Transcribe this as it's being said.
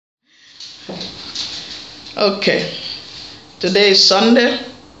Okay, today is Sunday,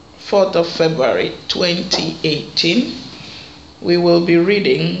 4th of February 2018. We will be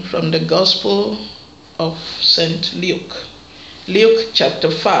reading from the Gospel of St. Luke. Luke chapter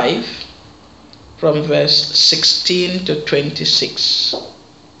 5 from verse 16 to 26.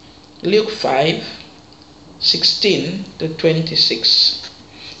 Luke 5, 16 to 26.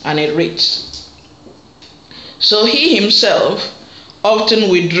 And it reads, "So he himself often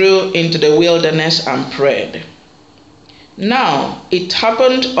withdrew into the wilderness and prayed. Now it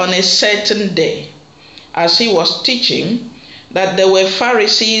happened on a certain day, as he was teaching, that there were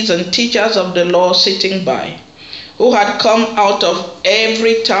Pharisees and teachers of the law sitting by, who had come out of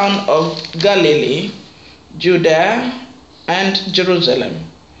every town of Galilee, Judea, and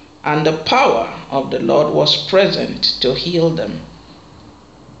Jerusalem, and the power of the Lord was present to heal them.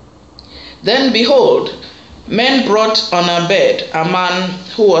 Then behold, men brought on a bed a man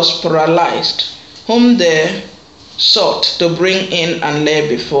who was paralyzed, whom they sought to bring in and lay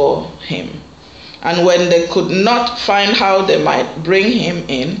before him. And when they could not find how they might bring him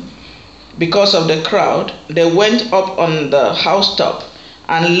in, because of the crowd, they went up on the housetop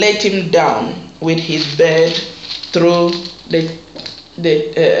and let him down with his bed through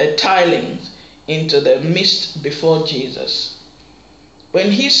the tilings into the midst before Jesus.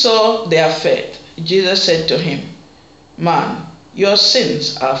 When he saw their faith, Jesus said to him, 'Man, your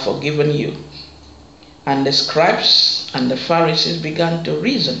sins are forgiven you.' And the scribes and the Pharisees began to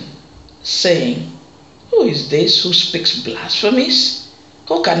reason, saying, 'Who is this who speaks blasphemies?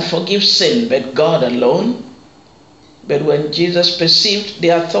 Who can forgive sin but God alone?' But when Jesus perceived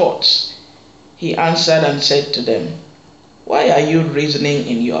their thoughts, he answered and said to them, 'Why are you reasoning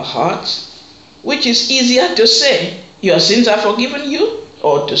in your hearts? Which is easier to say, your sins are forgiven you,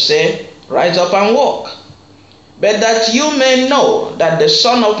 or to say, rise up and walk? But that you may know that the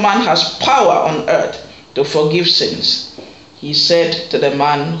Son of Man has power on earth to forgive sins,' he said to the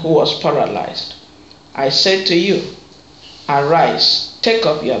man who was paralyzed, 'I said to you, arise, take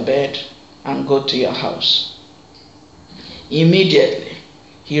up your bed, and go to your house.' Immediately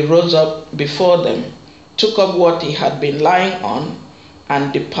he rose up before them, took up what he had been lying on,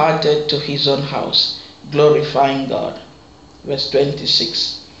 and departed to his own house, glorifying God." Verse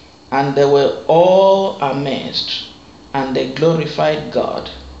 26. And they were all amazed, and they glorified God,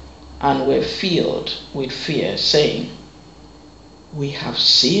 and were filled with fear, saying, "We have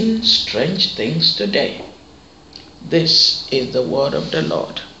seen strange things today." This is the word of the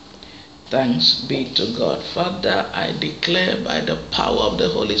Lord. Thanks be to God. Father, I declare by the power of the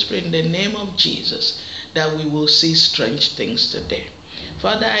Holy Spirit in the name of Jesus that we will see strange things today.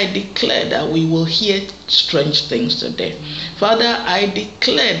 Father, I declare that we will hear strange things today. Father, I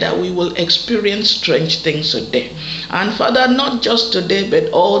declare that we will experience strange things today. And Father, not just today,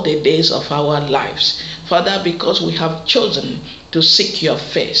 but all the days of our lives. Father, because we have chosen to seek your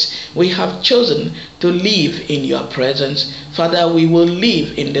face, we have chosen to live in your presence. Father, we will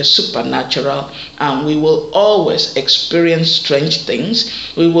live in the supernatural, and we will always experience strange things.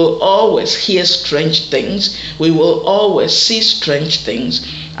 We will always hear strange things. We will always see strange things,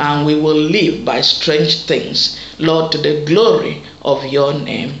 and we will live by strange things, Lord, to the glory of your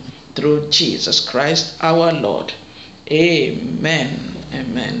name, through Jesus Christ our Lord. Amen,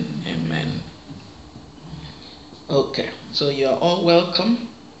 amen, amen. Okay, so you're all welcome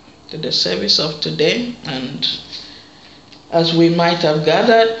to the service of today, and as we might have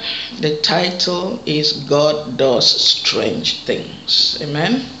gathered, the title is God Does Strange Things.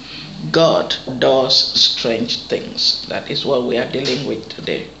 Amen. God does strange things. That is what we are dealing with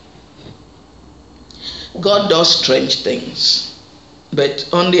today. God does strange things, but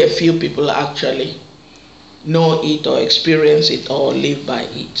only a few people actually know it or experience it or live by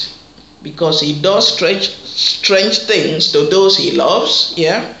it, because he does strange things to those he loves.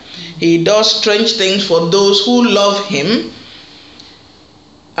 Yeah, he does strange things for those who love him,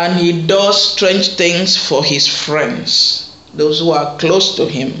 and he does strange things for his friends, those who are close to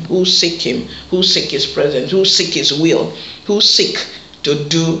him, who seek his presence, who seek his will, who seek to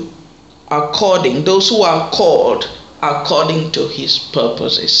do according, those who are called according to his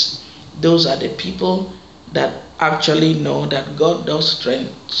purposes. Those are the people that actually know that God does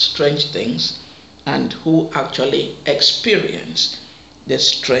strange things, and who actually experience the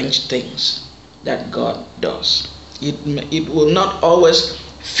strange things that God does. It will not always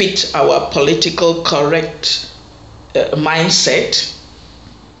fit our political correct mindset.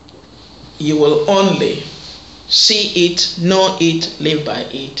 You will only see it, know it, live by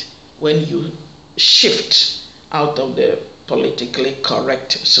it when you shift out of the politically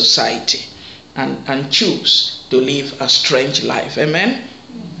correct society and choose to live a strange life. Amen?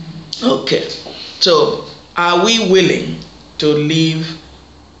 Okay. So Are we willing to live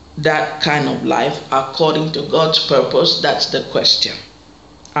that kind of life according to God's purpose? That's the question.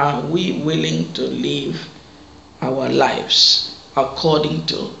 Are we willing to live our lives according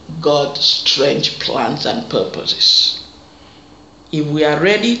to God's strange plans and purposes? If we are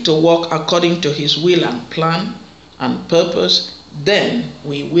ready to walk according to His will and plan and purpose, then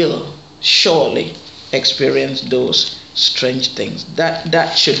we will surely experience those strange things.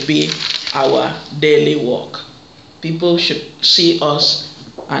 That should be our daily walk. People should see us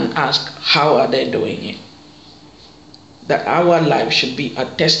and ask, how are they doing it? That our life should be a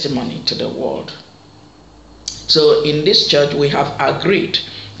testimony to the world. So in this church, we have agreed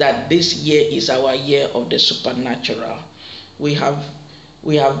that this year is our year of the supernatural. We have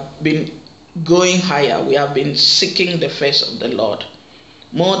been going higher. We have been seeking the face of the Lord.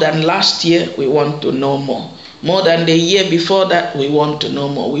 More than last year, we want to know more. More than the year before that, we want to know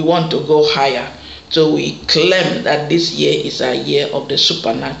more. We want to go higher. So we claim that this year is our year of the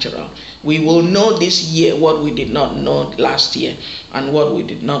supernatural. We will know this year what we did not know last year and what we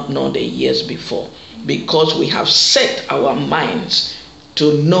did not know the years before, because we have set our minds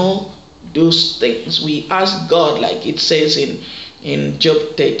to know those things. We ask God, like it says in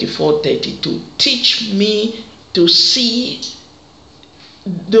Job 34:32, teach me to see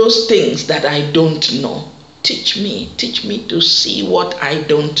those things that I don't know. Teach me to see what I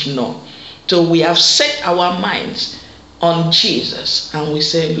don't know. So we have set our minds on Jesus and we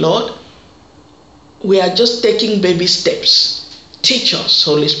say, Lord, we are just taking baby steps. Teach us,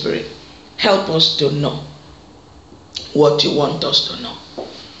 Holy Spirit. Help us to know what you want us to know.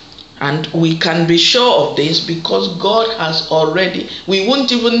 And we can be sure of this because God has already, we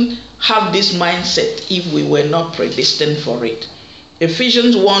wouldn't even have this mindset if we were not predestined for it.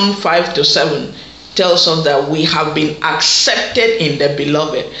 Ephesians 1:5-7 tells us that we have been accepted in the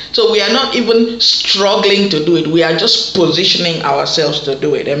beloved. So we are not even struggling to do it. We are just positioning ourselves to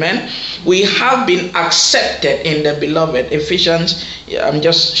do it. Amen. We have been accepted in the beloved. Ephesians, I'm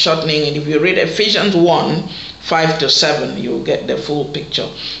just shortening it. If you read Ephesians 1:5-7, you'll get the full picture.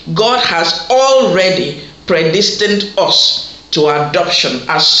 God has already predestined us to adoption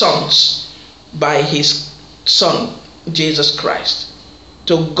as sons by His Son, Jesus Christ.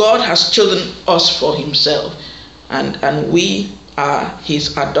 So God has chosen us for Himself, and we are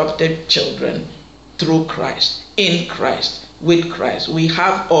His adopted children through Christ, in Christ, with Christ. We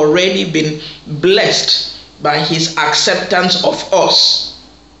have already been blessed by His acceptance of us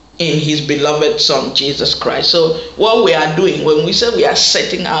in His beloved Son, Jesus Christ. So what we are doing, when we say we are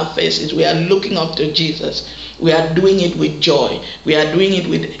setting our faces, we are looking up to Jesus. We are doing it with joy. We are doing it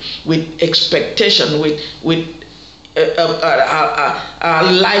with expectation, with a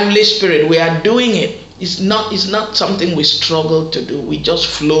lively spirit. We are doing it. It's not something we struggle to do. We just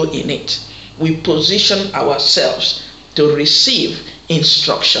flow in it. We position ourselves to receive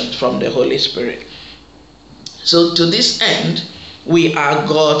instructions from the Holy Spirit. So to this end, we are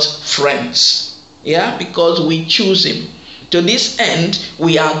God's friends. Yeah, because we choose Him. To this end,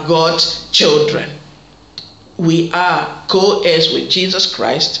 we are God's children. We are co-heirs with Jesus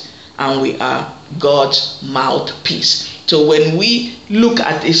Christ, and we are God's mouthpiece. So when we look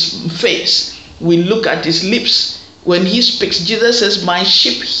at His face, we look at His lips. When He speaks, Jesus says, my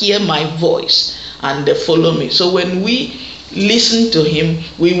sheep hear my voice and they follow me. So when we listen to Him,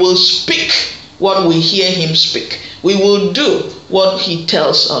 we will speak what we hear Him speak. We will do what He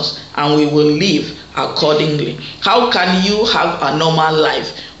tells us, and we will live accordingly. How can you have a normal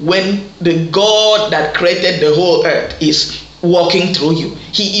life when the God that created the whole earth is walking through you?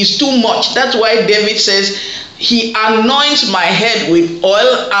 He is too much. That's why David says, He anoints my head with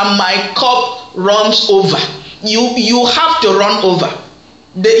oil and my cup runs over. You have to run over.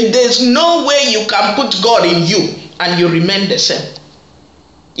 There's no way you can put God in you and you remain the same.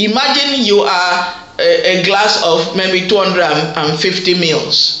 Imagine you are a glass of maybe 250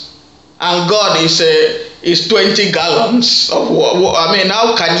 mils and God is 20 gallons of water. I mean,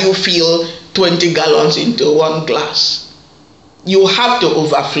 how can you fill 20 gallons into one glass? You have to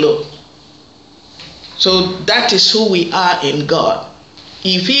overflow. So that is who we are in God.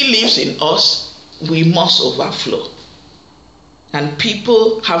 If He lives in us, we must overflow. And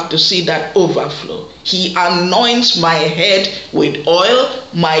people have to see that overflow. He anoints my head with oil,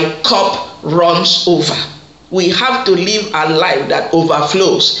 my cup runs over. We have to live a life that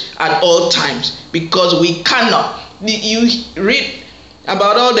overflows at all times, because we cannot. You read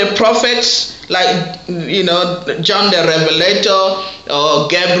about all the prophets, like, John the Revelator or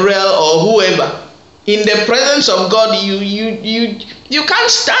Gabriel or whoever. In the presence of God, you can't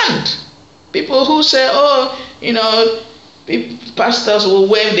stand. People who say, Pastors will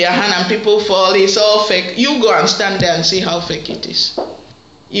wave their hand and people fall. It's all fake. You go and stand there and see how fake it is.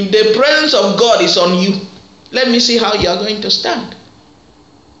 If the presence of God is on you, let me see how you are going to stand.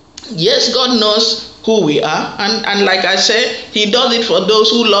 Yes, God knows who we are, and like I said, he does it for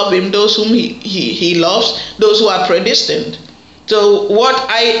those who love him, those whom he loves, those who are predestined. So what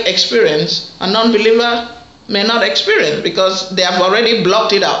I experience, a non-believer may not experience, because they have already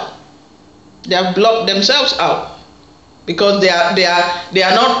blocked it out. They have blocked themselves out, because they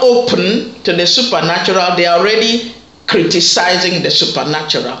are not open to the supernatural. They are already criticizing the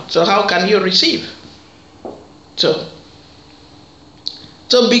supernatural. So how can you receive? So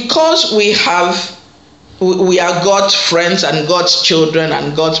because we are God's friends and God's children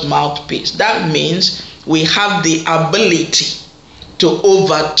and God's mouthpiece, that means we have the ability to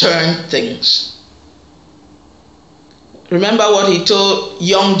overturn things. Remember what he told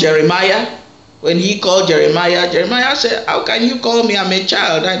young Jeremiah? When he called Jeremiah, Jeremiah said, how can you call me? I'm a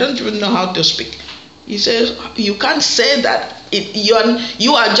child. I don't even know how to speak. He says, you can't say that.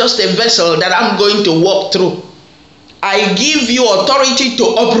 You are just a vessel that I'm going to walk through. I give you authority to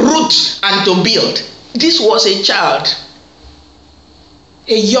uproot and to build. This was a child,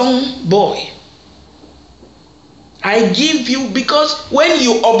 a young boy. I give you, because when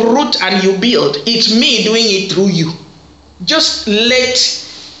you uproot and you build, it's me doing it through you. Just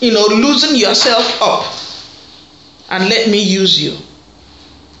loosen yourself up and let me use you.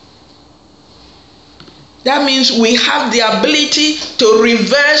 That means we have the ability to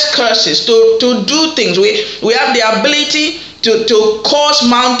reverse curses, to do things. We have the ability to cause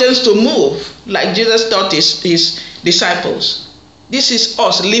mountains to move, like Jesus taught his disciples. This is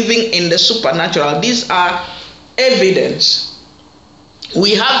us living in the supernatural. These are evidence.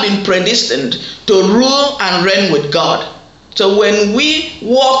 We have been predestined to rule and reign with God. So when we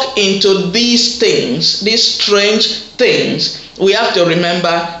walk into these things, these strange things, we have to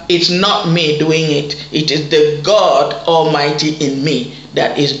remember it's not me doing it. It is the God Almighty in me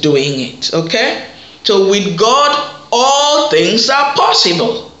that is doing it. Okay? So with God, all things are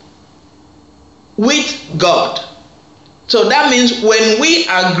possible. With God. So that means when we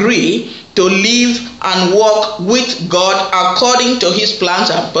agree to live and walk with God according to his plans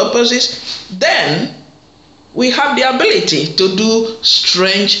and purposes, then we have the ability to do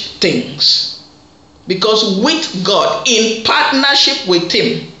strange things. Because with God, in partnership with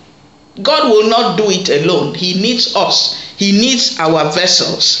him, God will not do it alone. He needs us. He needs our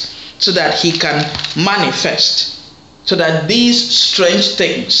vessels so that he can manifest, so that these strange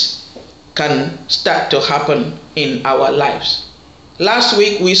things can start to happen in our lives. Last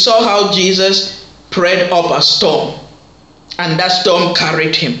week we saw how Jesus prayed up a storm, and that storm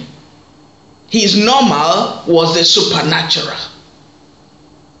carried him. His normal was the supernatural.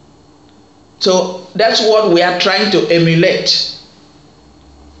 So that's what we are trying to emulate.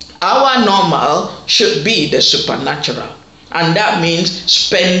 Our normal should be the supernatural. And that means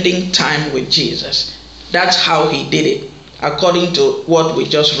spending time with Jesus. That's how he did it, according to what we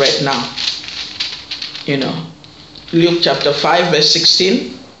just read now. Luke chapter 5 verse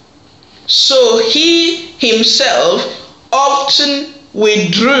 16. So he himself often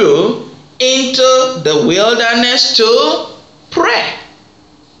withdrew into the wilderness to pray.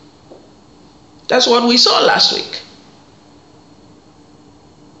 That's what we saw last week.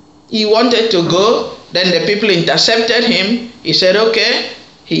 He wanted to go, then the people intercepted him. He said, okay.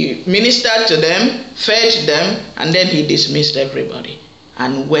 He ministered to them, fed them, and then he dismissed everybody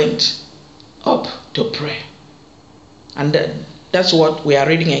and went up to pray. And that's what we are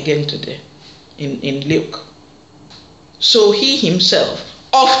reading again today in Luke. So he himself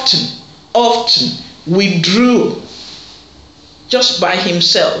often withdrew, just by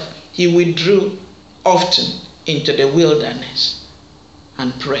himself. He withdrew often into the wilderness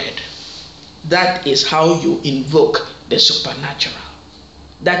and prayed. That is how you invoke the supernatural.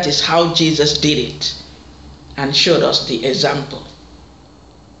 That is how Jesus did it and showed us the example.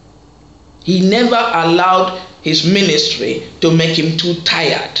 He never allowed his ministry to make him too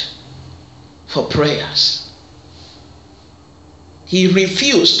tired for prayers. He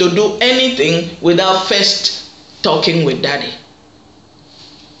refused to do anything without first talking with Daddy.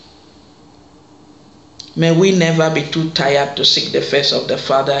 May we never be too tired to seek the face of the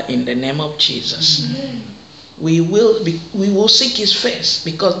Father in the name of Jesus. Amen. We will seek his face,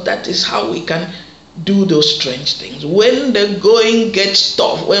 because that is how we can do those strange things. When the going gets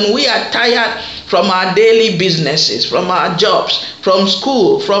tough, when we are tired from our daily businesses, from our jobs, from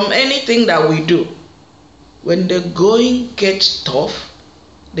school, from anything that we do, when the going gets tough,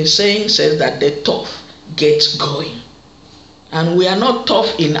 the saying says that the tough gets going. And we are not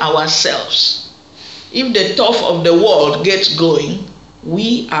tough in ourselves. If the tough of the world gets going,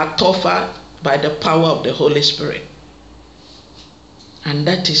 we are tougher by the power of the Holy Spirit. And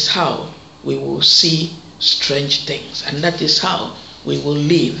that is how we will see strange things. And that is how we will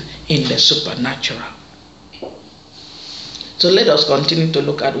live in the supernatural. So let us continue to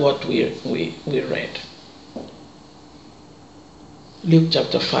look at what we read. Luke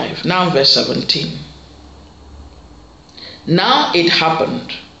chapter 5. Now verse 17. Now it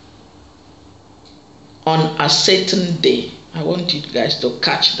happened on a certain day. I want you guys to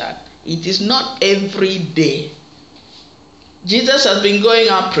catch that. It is not every day. Jesus has been going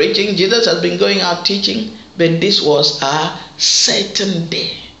out preaching. Jesus has been going out teaching. But this was a certain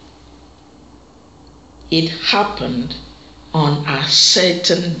day. It happened on a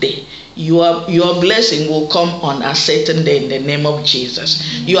certain day. Your blessing will come on a certain day in the name of Jesus.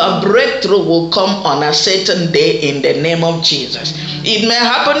 Your breakthrough will come on a certain day in the name of Jesus. It may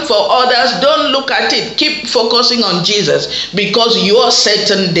happen for others. Don't look at it. Keep focusing on Jesus, because your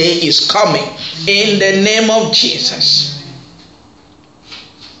certain day is coming in the name of Jesus.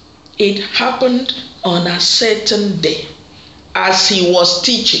 It happened on a certain day as he was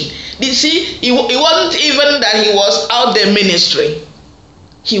teaching. You see, it wasn't even that he was out there ministering.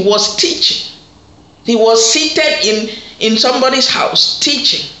 He was teaching. He was seated in somebody's house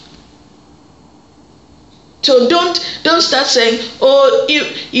teaching. So don't start saying, oh,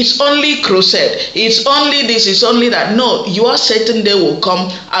 it's only crusade, it's only this, it's only that. No, your certain day will come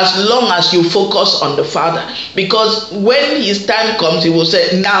as long as you focus on the Father. Because when his time comes, he will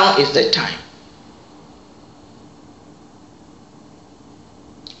say, now is the time.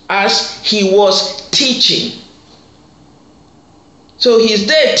 As he was teaching. So he's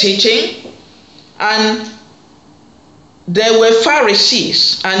there teaching, and there were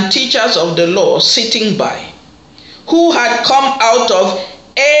Pharisees and teachers of the law sitting by, who had come out of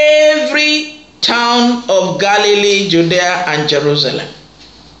every town of Galilee, Judea, and Jerusalem.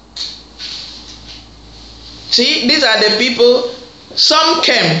 See, these are the people. Some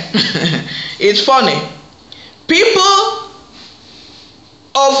came. It's funny. People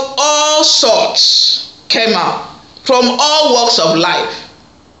of all sorts came out, from all walks of life.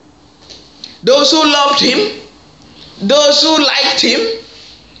 Those who loved him, those who liked him,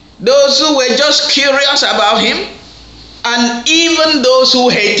 those who were just curious about him, and even those who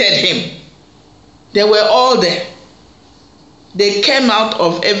hated him. They were all there. They came out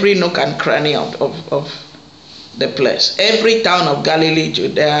of every nook and cranny of the place. Every town of Galilee,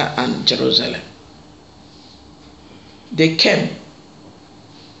 Judea, and Jerusalem. They came.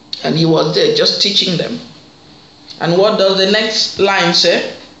 And he was there just teaching them. And what does the next line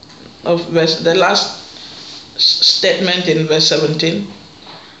say? Of the last statement in verse 17.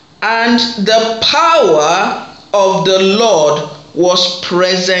 And the power of the Lord was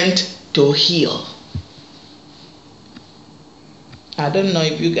present to heal. I don't know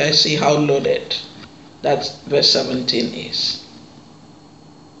if you guys see how loaded that verse 17 is.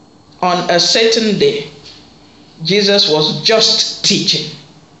 On a certain day, Jesus was just teaching.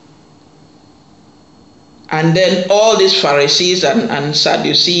 And then all these Pharisees and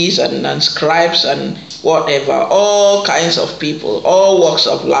Sadducees and scribes and whatever, all kinds of people, all walks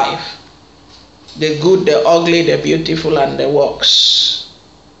of life, the good, the ugly, the beautiful, and the works,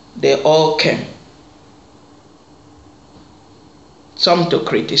 they all came. Some to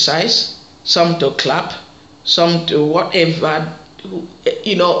criticize, some to clap, some to whatever,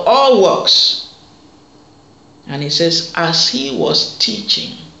 all works. And he says, as he was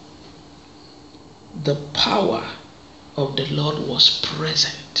teaching, the power of the Lord was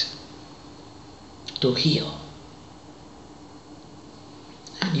present to heal.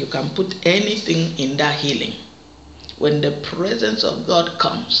 And you can put anything in that healing. When the presence of God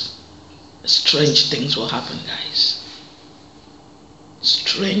comes, strange things will happen, guys.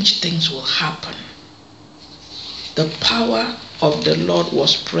 Strange things will happen. The power of the Lord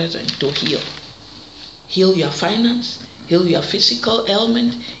was present to heal. Heal your finance, heal your physical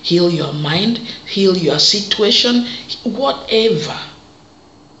ailment, heal your mind, heal your situation, whatever.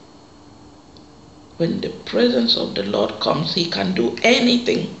 When the presence of the Lord comes, he can do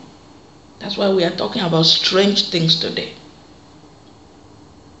anything. That's why we are talking about strange things today.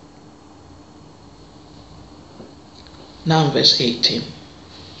 Now verse 18.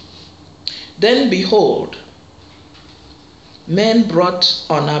 Then behold, men brought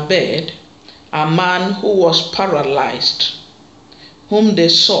on a bed a man who was paralyzed, whom they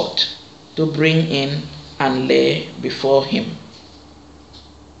sought to bring in and lay before him.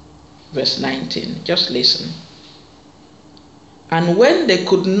 Verse 19, just listen. And when they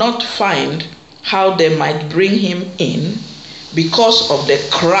could not find how they might bring him in because of the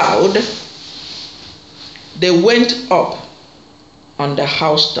crowd, They went up on the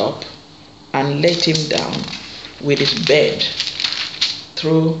housetop and let him down with his bed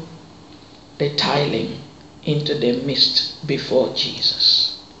through the tiling into the mist before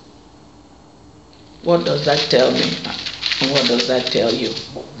Jesus. What does that tell me? And what does that tell you?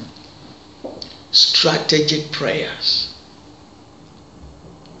 Strategic prayers.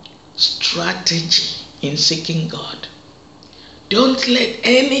 Strategy in seeking God. Don't let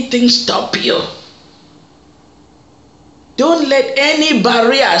anything stop you. Don't let any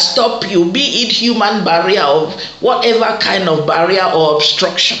barrier stop you, be it human barrier or whatever kind of barrier or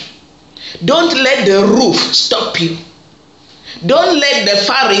obstruction. Don't let the roof stop you. Don't let the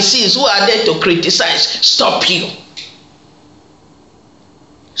Pharisees who are there to criticize stop you.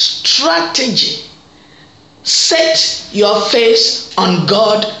 Strategy. Set your face on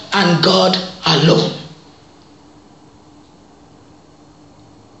God and God alone.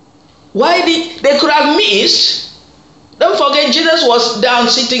 Why they could have missed? Don't forget, Jesus was down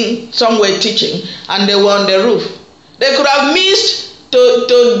sitting somewhere teaching, and they were on the roof. They could have missed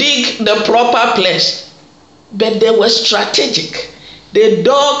to dig the proper place, but they were strategic. They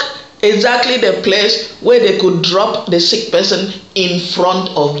dug exactly the place where they could drop the sick person in front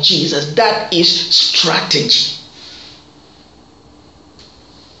of Jesus. That is strategy.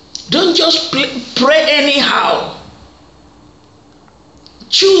 Don't just pray anyhow.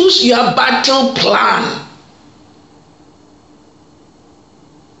 Choose your battle plan.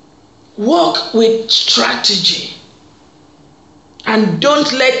 Walk with strategy. And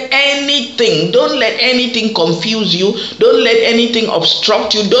don't let anything confuse you. Don't let anything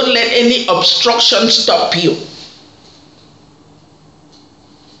obstruct you. Don't let any obstruction stop you.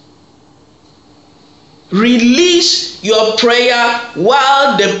 Release your prayer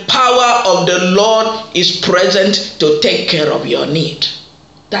while the power of the Lord is present to take care of your need.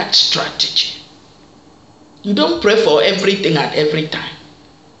 That's strategy. You don't pray for everything at every time.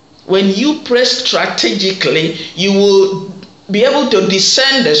 When you pray strategically, you will be able to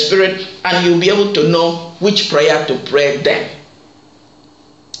discern the Spirit, and you'll be able to know which prayer to pray then,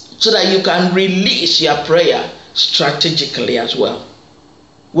 so that you can release your prayer strategically as well.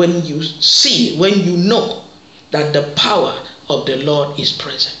 When you see, when you know that the power of the Lord is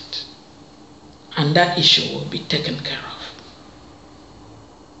present, and that issue will be taken care of.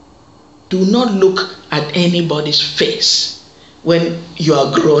 Do not look at anybody's face when you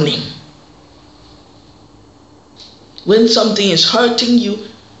are groaning. When something is hurting you,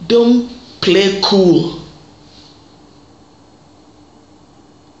 don't play cool.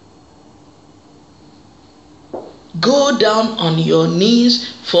 Go down on your knees,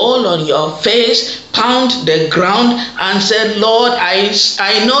 fall on your face, pound the ground and say, Lord, I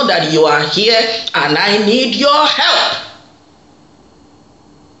know that you are here and I need your help.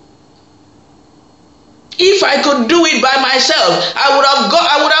 If I could do it by myself, I would have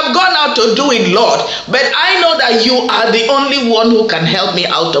gone out to do it, Lord. But I know that you are the only one who can help me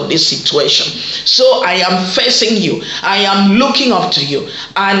out of this situation. So I am facing you. I am looking up to you.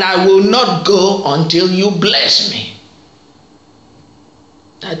 And I will not go until you bless me.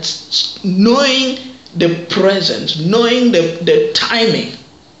 That's knowing the presence, knowing the timing.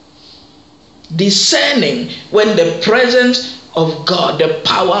 Discerning when the presence of God, the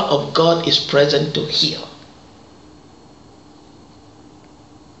power of God is present to heal.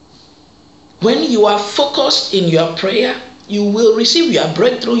 When you are focused in your prayer, you will receive your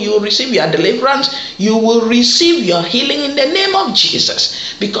breakthrough, you will receive your deliverance, you will receive your healing in the name of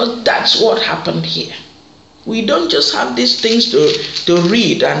Jesus, because that's what happened here. We don't just have these things to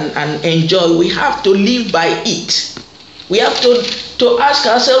read and enjoy. We have to live by it. We have to ask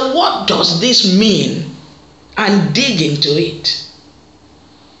ourselves, what does this mean? And dig into it.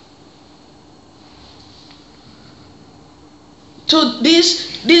 So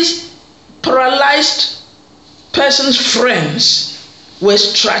this paralyzed person's friends were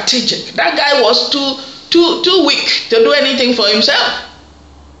strategic. That guy was too weak to do anything for himself.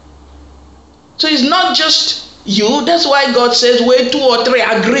 So it's not just you. That's why God says, where two or three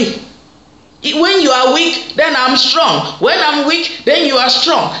agree. When you are weak, then I'm strong. When I'm weak, then you are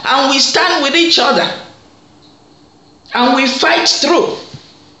strong. And we stand with each other. And we fight through.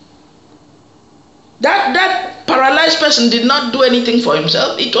 That paralyzed person did not do anything for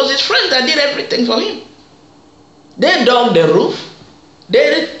himself. It was his friends that did everything for him. They dug the roof.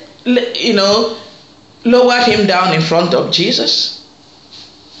 They, lowered him down in front of Jesus.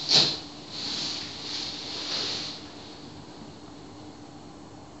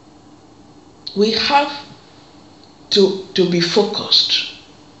 We have to be focused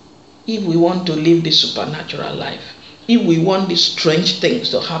if we want to live this supernatural life. If we want these strange things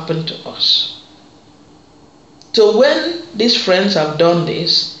to happen to us. So when these friends have done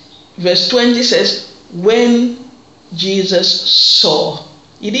this, verse 20 says, when Jesus saw.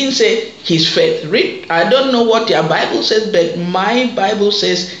 He didn't say his faith. Read, I don't know what your Bible says, but my Bible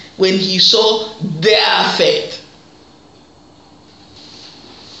says when he saw their faith.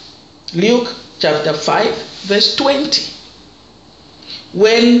 Luke chapter 5 verse 20.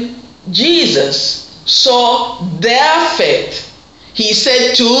 When Jesus saw their faith, he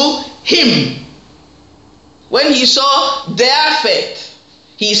said to him. When he saw their faith,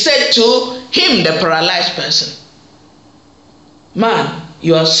 he said to him, the paralyzed person, man,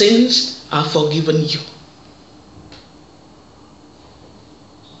 your sins are forgiven you.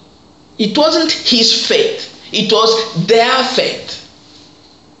 It wasn't his faith, it was their faith.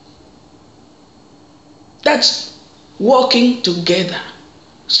 That's working together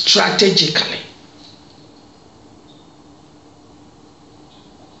strategically.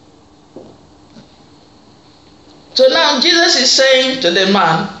 So now Jesus is saying to the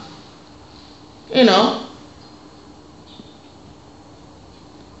man,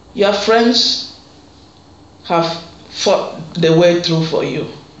 your friends have fought the way through for you.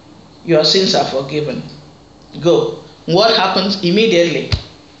 Your sins are forgiven. Go. What happens immediately?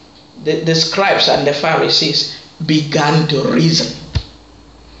 The scribes and the Pharisees began to reason.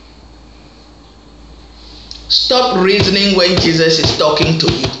 Stop reasoning when Jesus is talking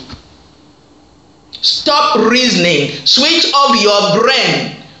to you. Stop reasoning. Switch off your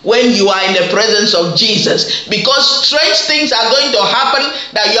brain when you are in the presence of Jesus, because strange things are going to happen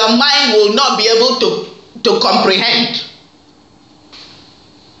that your mind will not be able to comprehend.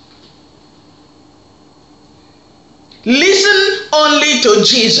 Listen only to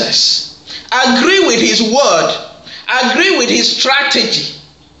Jesus. Agree with his word. Agree with his strategy.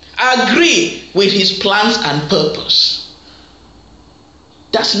 Agree with his plans and purpose.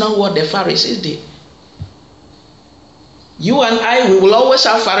 That's not what the Pharisees did. You and I, we will always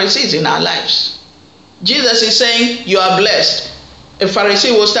have Pharisees in our lives. Jesus is saying, you are blessed. A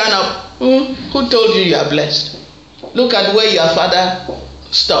Pharisee will stand up. Who told you you are blessed? Look at where your father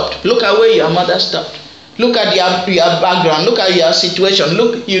stopped. Look at where your mother stopped. Look at your background. Look at your situation.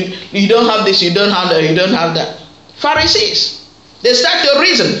 Look, you don't have this, you don't have that, you don't have that. Pharisees, they start to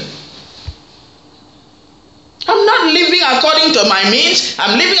reason. I'm not living according to my means.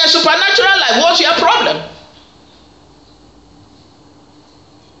 I'm living a supernatural life. What's your problem?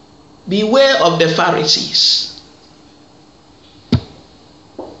 Beware of the Pharisees.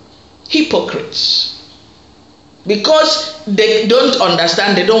 Hypocrites. Because they don't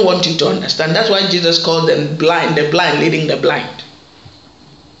understand, they don't want you to understand. That's why Jesus called them blind, the blind leading the blind.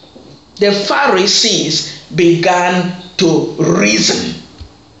 The Pharisees began to reason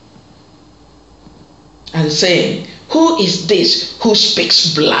and saying, who is this who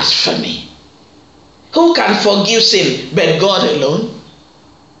speaks blasphemy? Who can forgive sin but God alone?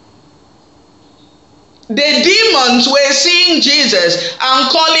 The demons were seeing Jesus and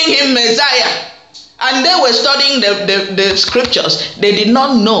calling him Messiah. And they were studying the scriptures. They did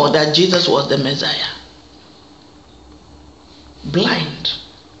not know that Jesus was the Messiah. Blind.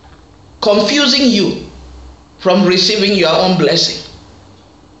 Confusing you from receiving your own blessing.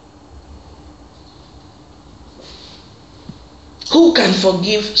 Who can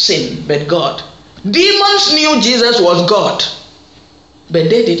forgive sin but God? Demons knew Jesus was God, but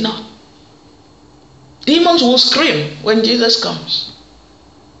they did not. Demons will scream when Jesus comes.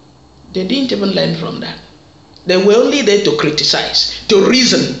 They didn't even learn from that. They were only there to criticize, to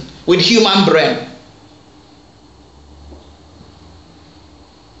reason with human brain.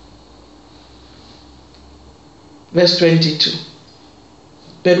 Verse 22.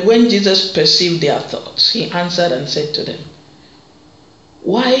 But when Jesus perceived their thoughts, he answered and said to them,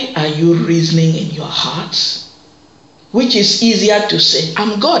 why are you reasoning in your hearts? Which is easier to say,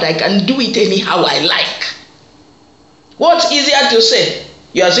 I'm God, I can do it anyhow I like. What's easier to say?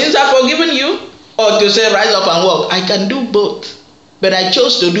 Your sins are forgiven you, or to say rise up and walk? I can do both, but I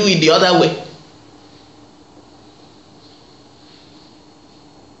chose to do it the other way.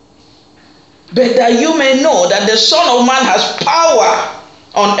 But that you may know that the Son of Man has power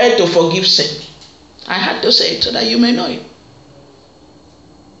on earth to forgive sin. I had to say it so that you may know it.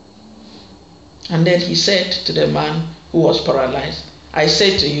 And then he said to the man who was paralyzed, I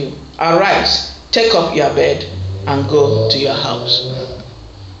say to you, arise, take up your bed and go to your house.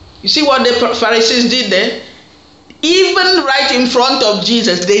 You see what the Pharisees did there? Even right in front of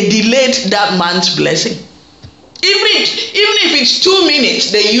Jesus, they delayed that man's blessing. Even if it's 2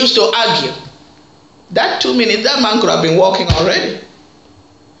 minutes they used to argue, that 2 minutes, that man could have been walking already.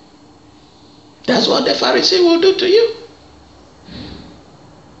 That's what the Pharisee will do to you.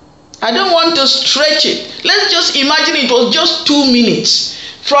 I don't want to stretch it. Let's just imagine it was just 2 minutes.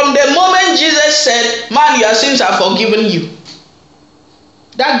 From the moment Jesus said, man, your sins are forgiven you,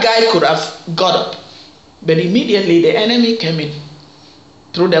 that guy could have got up. But immediately the enemy came in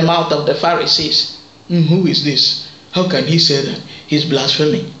through the mouth of the Pharisees. Who is this? How can he say that? He's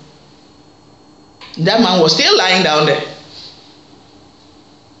blaspheming. That man was still lying down there.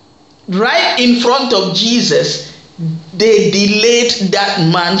 Right in front of Jesus, they delayed that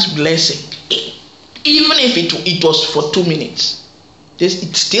man's blessing. Even if it was for 2 minutes,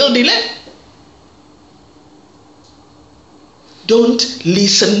 it's still delayed. Don't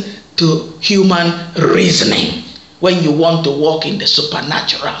listen to human reasoning when you want to walk in the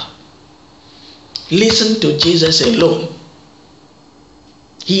supernatural. Listen to Jesus alone.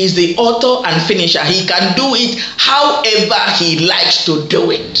 He is the author and finisher. He can do it however he likes to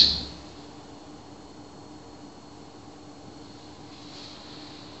do it.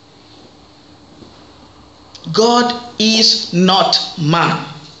 God is not man.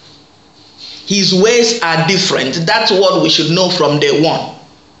 His ways are different. That's what we should know from day one.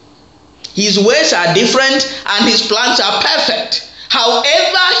 His ways are different and his plans are perfect.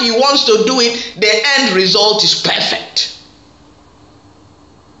 However he wants to do it, the end result is perfect.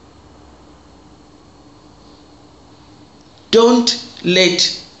 Don't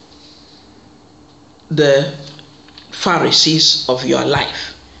let the Pharisees of your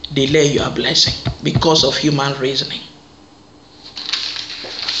life delay your blessing because of human reasoning,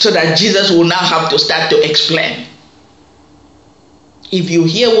 so that Jesus will now have to start to explain. If you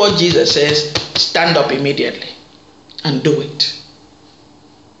hear what Jesus says, stand up immediately and do it.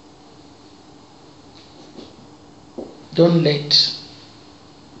 Don't let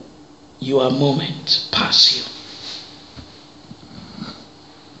your moment pass you.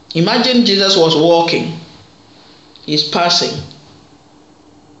 Imagine Jesus was walking, he's passing,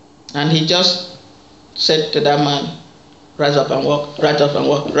 and he just said to that man, rise up and walk, rise up and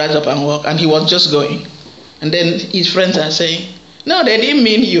walk, rise up and walk, and he was just going. And then his friends are saying, no, they didn't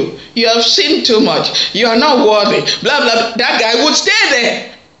mean you. You have sinned too much. You are not worthy. Blah, blah, blah. That guy would stay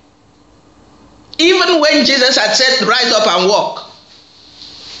there. Even when Jesus had said, rise up and walk.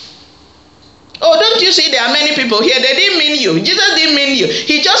 Oh, don't you see there are many people here? They didn't mean you. Jesus didn't mean you.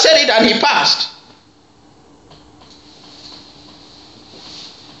 He just said it and he passed.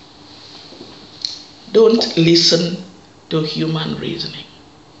 Don't listen to human reasoning.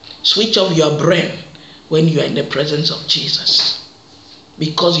 Switch off your brain when you are in the presence of Jesus,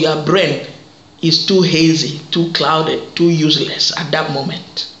 because your brain is too hazy, too clouded, too useless at that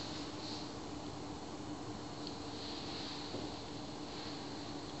moment.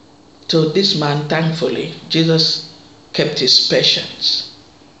 So this man, thankfully, Jesus kept his patience,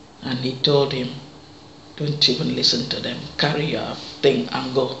 and he told him, don't even listen to them. Carry your thing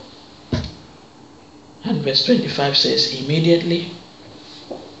and go. And verse 25 says, immediately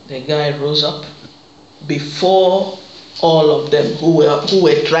the guy rose up before all of them who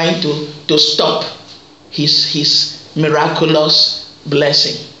were trying to stop his miraculous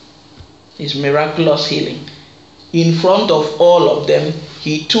blessing, his miraculous healing. In front of all of them,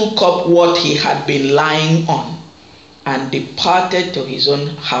 he took up what he had been lying on and departed to his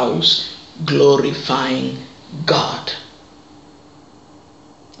own house, glorifying God.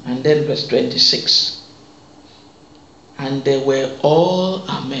 And then verse 26. And they were all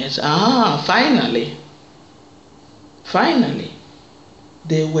amazed. Finally,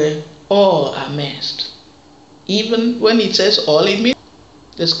 they were all amazed. Even when it says all, it means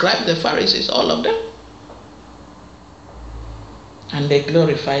describe the Pharisees, all of them. And they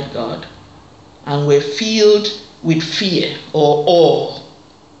glorified God and were filled with fear or awe,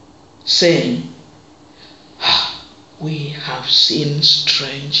 saying, we have seen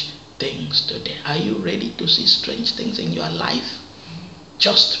strange things today. Are you ready to see strange things in your life?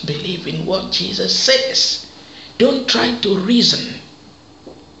 Just believe in what Jesus says. Don't try to reason.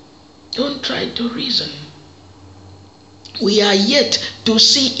 Don't try to reason. We are yet to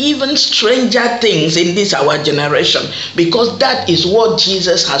see even stranger things in this our generation, because that is what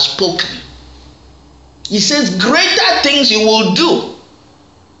Jesus has spoken. He says greater things you will do,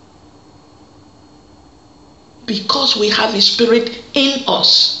 because we have His Spirit in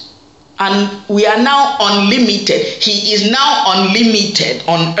us. And we are now unlimited. He is now unlimited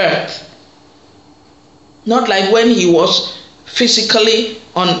on earth. Not like when he was physically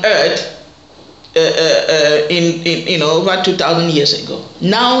on earth over 2,000 years ago.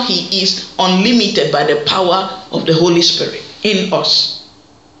 Now he is unlimited by the power of the Holy Spirit in us.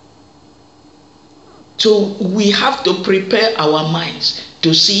 So we have to prepare our minds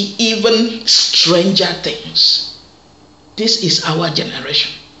to see even stranger things. This is our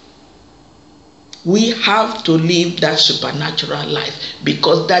generation. We have to live that supernatural life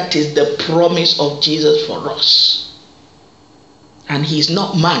because that is the promise of Jesus for us. And he's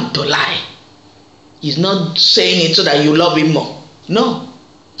not man to lie. He's not saying it so that you love him more. No.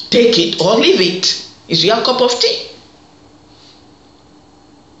 Take it or leave it. It's your cup of tea.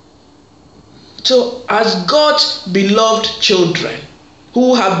 So as God's beloved children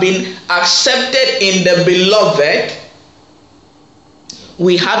who have been accepted in the beloved,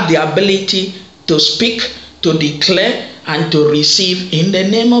 we have the ability to speak, to declare, and to receive in the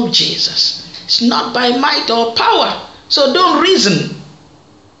name of Jesus. It's not by might or power. So don't reason.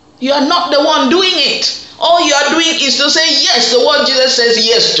 You are not the one doing it. All you are doing is to say yes to what Jesus says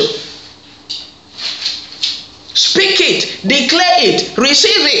yes to. Speak it, declare it,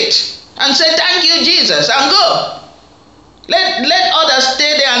 receive it, and say thank you, Jesus, and go. Let others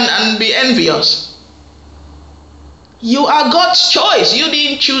stay there and be envious. You are God's choice. You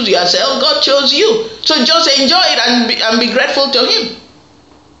didn't choose yourself. God chose you. So just enjoy it and be grateful to him.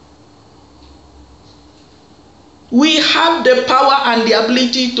 We have the power and the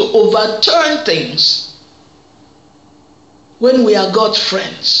ability to overturn things when we are God's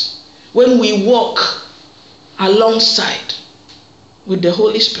friends, when we walk alongside with the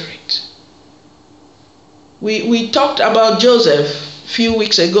Holy Spirit. We talked about Joseph a few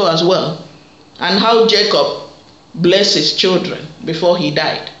weeks ago as well, and how Jacob blessed his children before he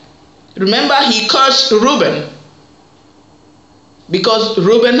died. Remember, he cursed Reuben because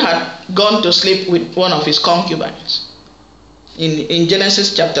Reuben had gone to sleep with one of his concubines. In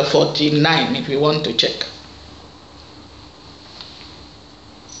Genesis chapter 49, if you want to check.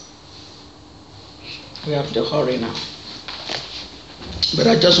 We have to hurry now. But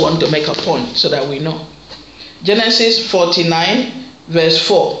I just want to make a point so that we know. Genesis 49 verse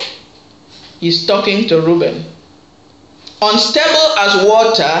 4. He's talking to Reuben. Unstable as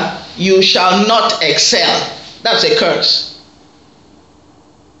water, you shall not excel. That's a curse.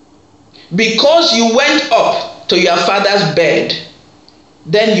 Because you went up to your father's bed,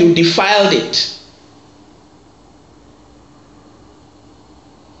 then you defiled it.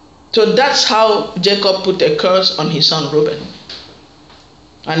 So that's how Jacob put a curse on his son Reuben,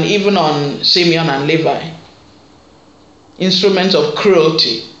 and even on Simeon and Levi. Instruments of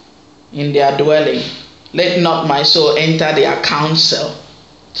cruelty in their dwelling. Let not my soul enter their council.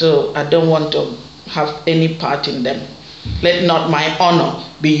 So I don't want to have any part in them. Let not my honor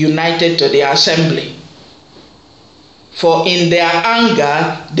be united to their assembly. For in their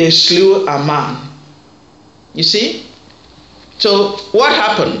anger they slew a man. You see? So what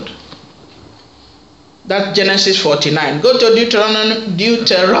happened? That's Genesis 49. Go to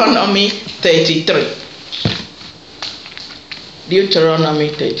Deuteronomy 33. Deuteronomy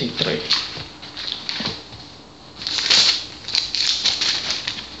 33.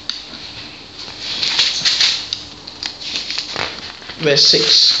 Verse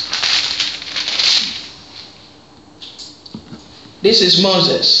 6. This is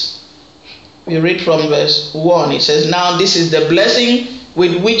Moses. We read from verse 1. It says, now this is the blessing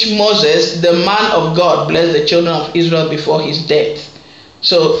with which Moses, the man of God, blessed the children of Israel before his death.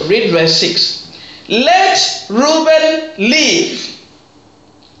 So read verse 6. Let Reuben live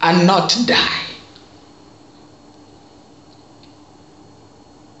and not die.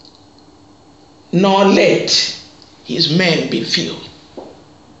 Nor let his men be few.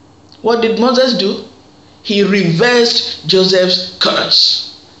 What did Moses do? He reversed Joseph's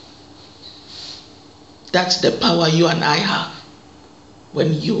curse. That's the power you and I have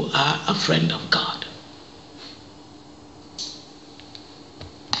when you are a friend of God.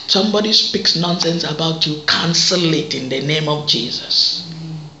 Somebody speaks nonsense about you, cancel it in the name of Jesus.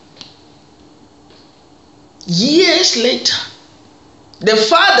 Years later, the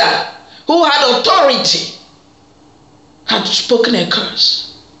father who had authority had spoken a curse.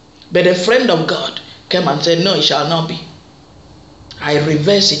 But a friend of God came and said, no, it shall not be. I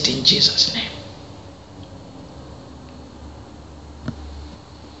reverse it in Jesus' name.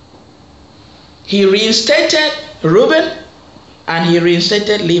 He reinstated Reuben and he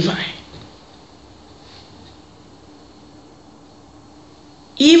reinstated Levi.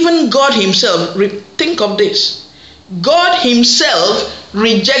 Even God himself, think of this. God himself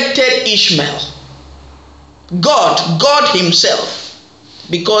rejected Ishmael. God himself.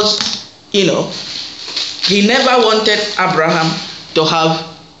 Because, he never wanted Abraham to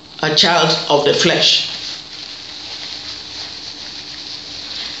have a child of the flesh.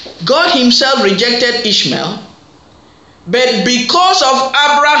 God himself rejected Ishmael, but because of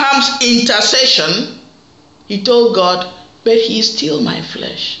Abraham's intercession, he told God, but he is still my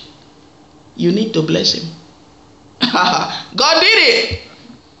flesh. You need to bless him. God did it.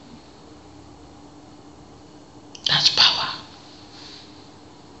 That's power.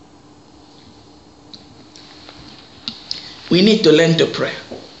 We need to learn to pray.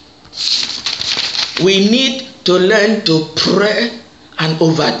 We need to learn to pray and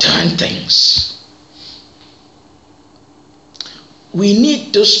overturn things. We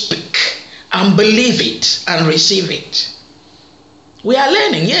need to speak and believe it and receive it. We are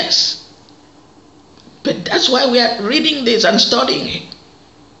learning, yes. But that's why we are reading this and studying it.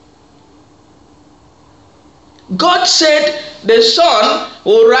 God said the sun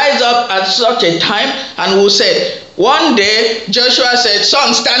will rise up at such a time and will say, one day Joshua said,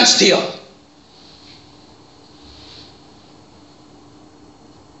 sun, stand still.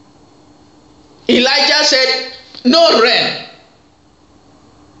 Elijah said, no rain.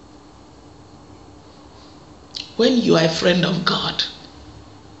 When you are a friend of God,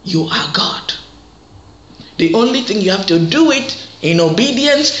 you are God. The only thing you have to do it in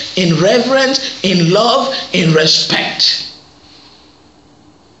obedience, in reverence, in love, in respect.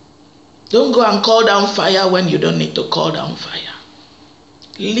 Don't go and call down fire when you don't need to call down fire.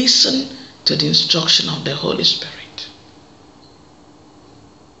 Listen to the instruction of the Holy Spirit.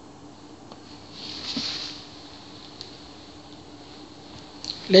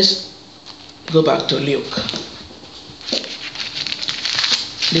 Let's go back to Luke.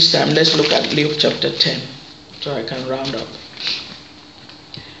 This time let's look at Luke chapter 10 so I can round up.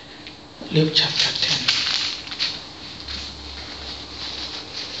 Luke chapter 10.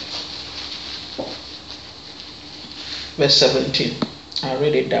 Verse 17. I'll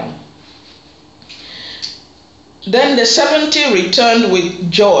read it down. Then the 70 returned with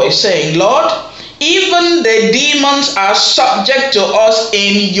joy, saying, Lord, even the demons are subject to us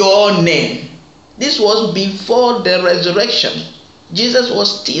in your name. This was before the resurrection. Jesus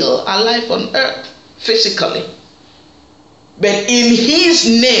was still alive on earth physically. But in his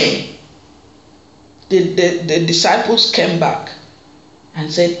name, the disciples came back and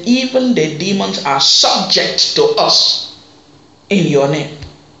said, even the demons are subject to us in your name.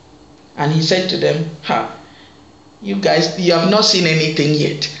 And he said to them, you guys, you have not seen anything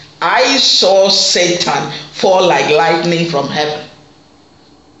yet. I saw Satan fall like lightning from heaven.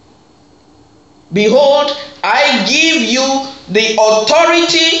 Behold, I give you the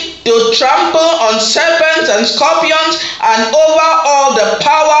authority to trample on serpents and scorpions and over all the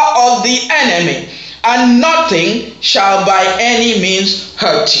power of the enemy, and nothing shall by any means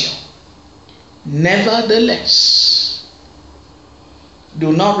hurt you. Nevertheless,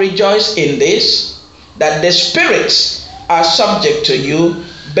 do not rejoice in this, that the spirits are subject to you,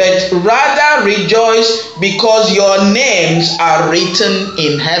 but rather rejoice because your names are written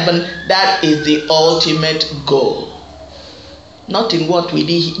in heaven. That is the ultimate goal. Not in what we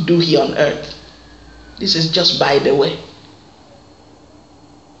do here on earth. This is just by the way.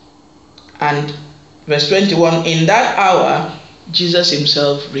 And verse 21, in that hour, Jesus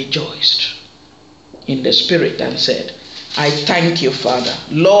himself rejoiced in the spirit and said, I thank you, Father,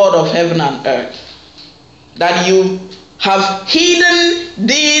 Lord of heaven and earth, that you have hidden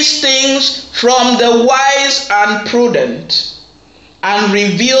these things from the wise and prudent and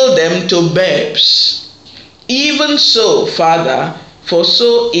revealed them to babes. Even so, Father, for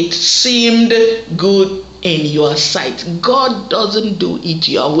so it seemed good in your sight. God doesn't do it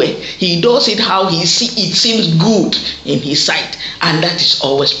your way. He does it how it seems good in his sight, and that is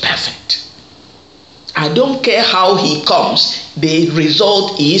always perfect. I don't care how he comes, the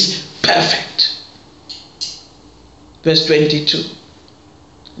result is perfect. Verse 22,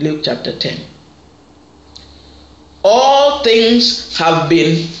 Luke chapter 10. All things have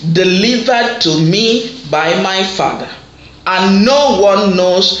been delivered to me by my Father, and no one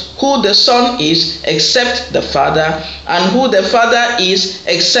knows who the Son is except the Father, and who the Father is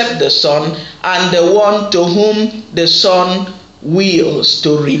except the Son, and the one to whom the Son wills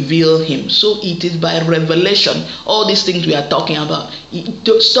to reveal him. So it is by revelation. All these things we are talking about,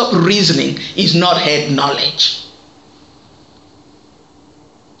 stop reasoning, is not head knowledge.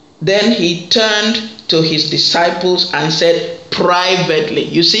 Then he turned to his disciples and said privately.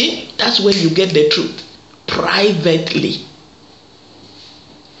 You see, that's where you get the truth. Privately.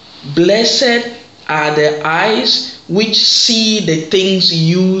 Blessed are the eyes which see the things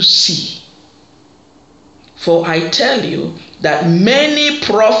you see. For I tell you that many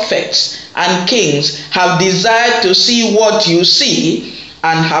prophets and kings have desired to see what you see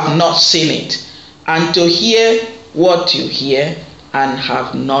and have not seen it, and to hear what you hear and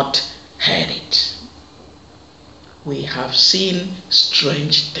have not heard it. We have seen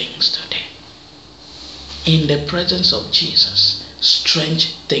strange things today. In the presence of Jesus,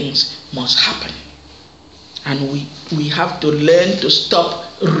 strange things must happen. And we have to learn to stop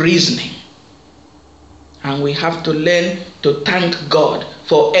reasoning And we have to learn to thank God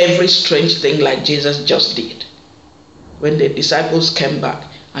for every strange thing like Jesus just did. When the disciples came back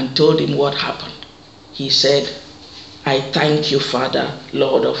and told him what happened, he said, I thank you, Father,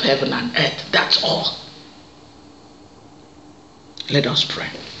 Lord of heaven and earth. That's all. Let us pray.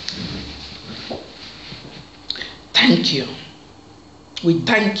 Thank you. We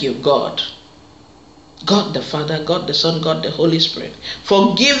thank you, God. God the Father, God the Son, God the Holy Spirit,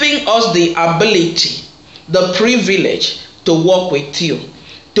 for giving us the ability, the privilege to walk with you,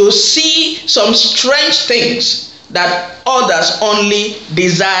 to see some strange things that others only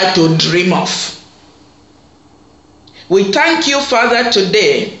desire to dream of. We thank you, Father,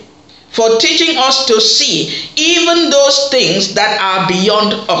 today for teaching us to see even those things that are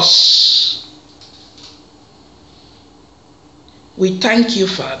beyond us. We thank you,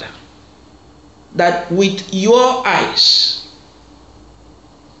 Father, that with your eyes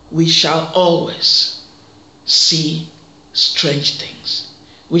we shall always see strange things.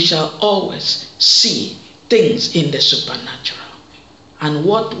 We shall always see things in the supernatural. And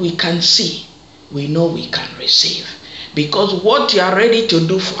what we can see, we know we can receive. Because what you are ready to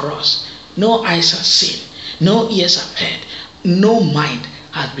do for us, no eyes have seen, no ears have heard, no mind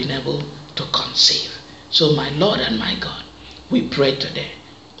has been able to conceive. So my Lord and my God, we pray today,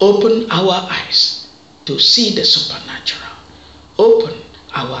 open our eyes to see the supernatural. Open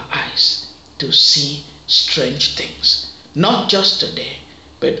our eyes to see strange things. Not just today,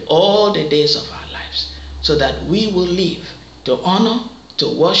 but all the days of our lives. So that we will live to honor, to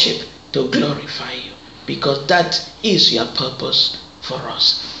worship, to glorify you. Because that is your purpose for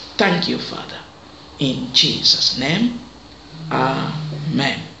us. Thank you, Father. In Jesus' name,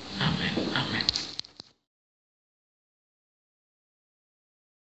 amen.